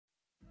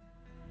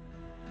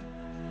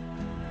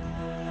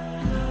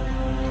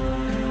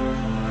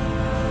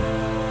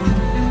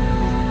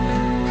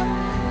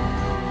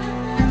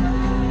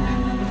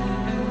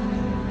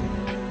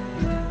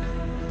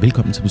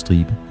Velkommen til På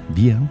Stribe.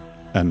 Vi er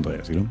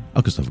Andreas Illum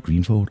og Christopher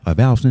Greenford, og i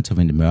hver afsnit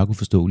tager vi det mørke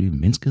uforståelige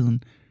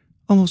menneskeheden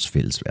og vores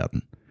fælles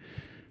verden.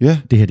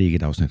 Ja, Det her det er ikke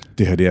et afsnit.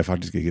 det her det er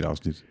faktisk ikke et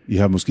afsnit. I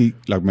har måske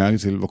lagt mærke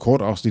til, hvor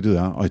kort afsnittet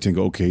er, og I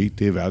tænker, okay,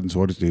 det er verdens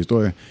hurtigste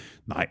historie.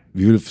 Nej,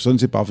 vi vil sådan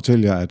set bare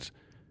fortælle jer, at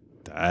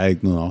der er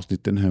ikke noget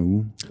afsnit den her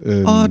uge.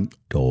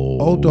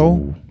 Og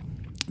dog.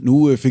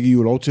 Nu fik I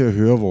jo lov til at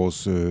høre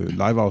vores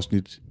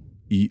live-afsnit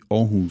i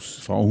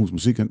Aarhus, fra Aarhus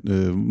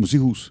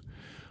Musikhus.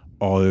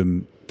 Og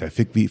der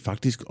fik vi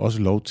faktisk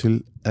også lov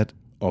til at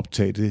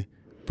optage det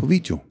på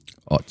video.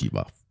 Og det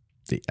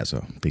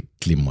er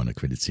glimrende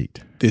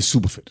kvalitet. Det er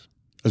super fedt.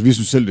 Altså, vi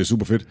synes selv, det er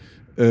super fedt.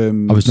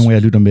 Og hvis nogen af jer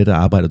lytter med, der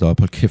arbejder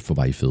deroppe, hold kæft, hvor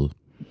var I fede.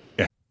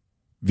 Ja.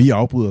 Vi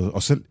afbryder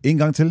os selv en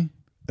gang til,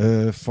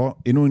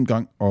 for endnu en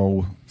gang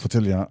at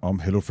fortælle jer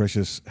om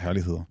HelloFresh's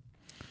herligheder.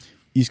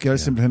 I skal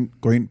simpelthen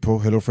gå ind på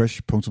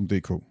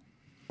hellofresh.dk,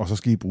 og så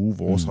skal I bruge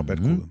vores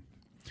rabatkode.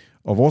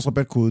 Og vores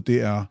rabatkode,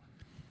 det er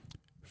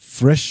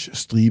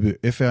FRESH-stribe,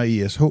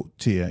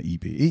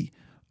 FRESH-TRIBE.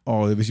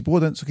 Og hvis I bruger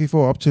den, så kan I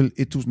få op til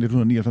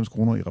 1.199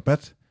 kroner i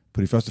rabat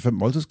på de første 5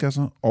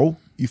 måltidskasser, og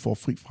I får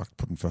fri fragt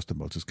på den første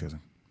måltidskasse.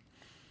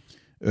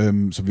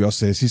 Som vi også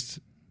sagde sidst,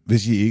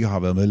 hvis I ikke har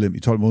været medlem i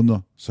 12 måneder,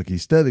 så kan I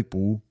stadigvæk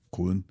bruge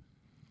koden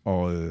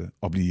og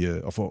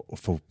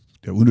få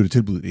udnyttet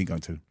tilbuddet en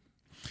gang til.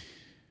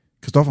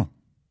 Christoffer,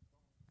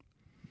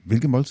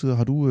 hvilke måltider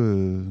har du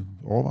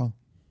overvejet?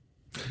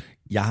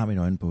 Jeg har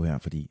mine øjne på her,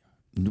 fordi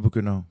nu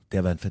begynder det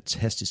har været en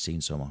fantastisk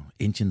sensommer,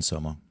 Indian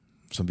sommer,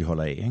 som vi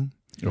holder af, ikke?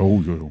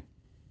 Jo.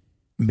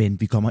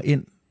 Men vi kommer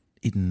ind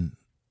i den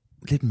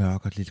lidt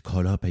mørkere, lidt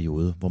koldere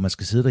periode, hvor man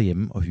skal sidde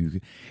derhjemme og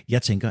hygge.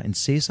 Jeg tænker, en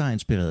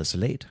Cæsar-inspireret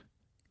salat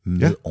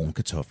med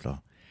ovenkartofler,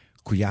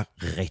 kunne jeg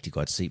rigtig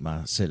godt se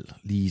mig selv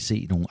lige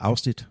se nogle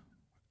afsnit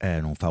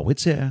af nogle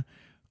favoritserier,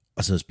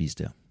 og sidde og spise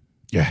der.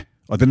 Ja,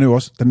 og den er jo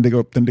også, den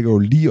ligger jo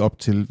lige op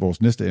til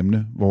vores næste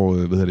emne,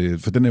 hvor,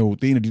 for den er jo,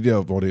 det er en af de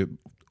der, hvor det er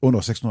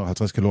under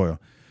 650 kalorier.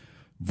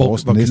 Hvor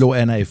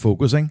kalorierne er i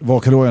fokus, ikke? Hvor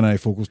kalorierne er i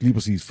fokus, lige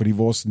præcis, fordi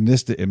vores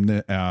næste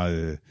emne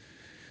er,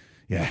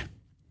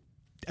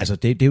 Altså,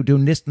 det er jo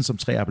næsten som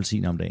 3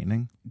 appelsiner om dagen,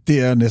 ikke? Det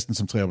er næsten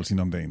som 3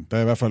 appelsiner om dagen. Der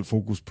er i hvert fald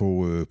fokus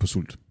på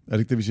sult. Er det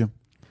ikke det, vi siger?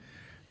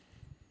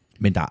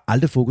 Men der er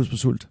aldrig fokus på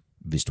sult,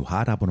 hvis du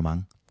har et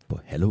abonnement på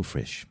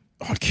HelloFresh.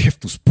 Hold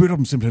kæft, du spytter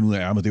dem simpelthen ud af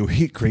ærmet. Det er jo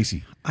helt crazy.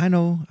 I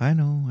know.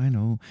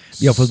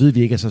 Vi har fået at vide, at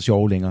vi ikke er så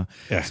sjove længere,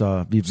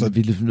 så vi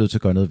er nødt til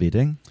at gøre noget ved det,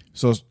 ikke?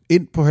 Så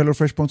ind på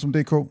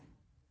hellofresh.dk,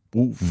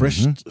 brug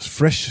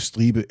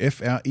fresh-stribe,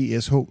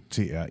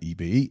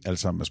 FRESH-TRIBE, alt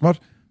sammen med småt,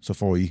 så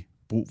får I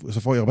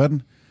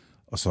rabatten,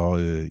 og så,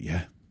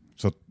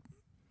 så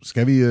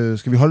skal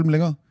vi holde dem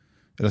længere,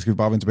 eller skal vi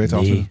bare vende tilbage til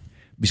afsnittet?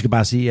 Vi skal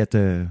bare sige, at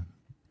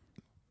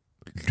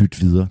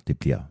lyt videre, det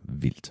bliver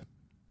vildt.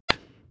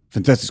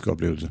 Fantastisk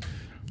oplevelse.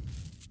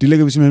 Det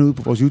lægger vi simpelthen ud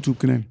på vores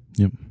YouTube-kanal.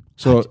 Ja.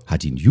 Så har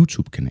de en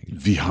YouTube-kanal?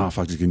 Vi har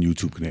faktisk en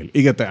YouTube-kanal.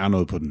 Ikke at der er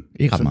noget på den.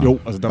 Ikke ret meget. Jo,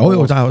 altså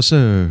der er også...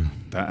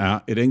 Der er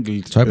et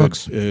enkelt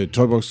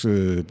Toybox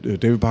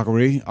David Parker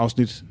Ray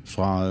afsnit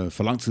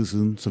for lang tid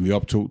siden, som vi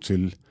optog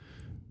til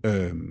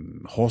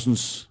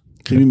Horsens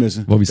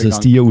krimimesse. Hvor vi sidder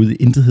og stiger ud i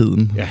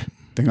intetheden. Ja,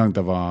 dengang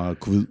der var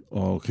covid,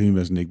 og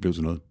krimimessen ikke blev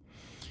til noget.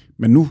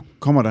 Men nu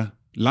kommer der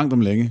langt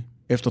om længe,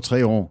 efter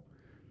 3 år,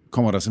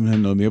 kommer der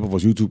simpelthen noget mere på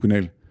vores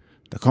YouTube-kanal.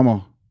 Der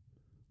kommer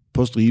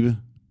På Stribe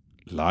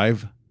live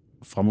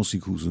fra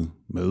Musikhuset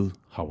med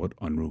Howard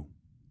Unruh.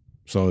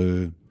 Så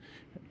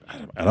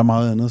er der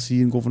meget andet at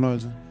sige? En god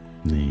fornøjelse?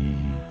 Nej.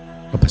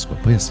 Og pas godt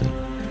på jer selv.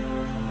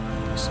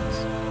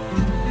 Præcis.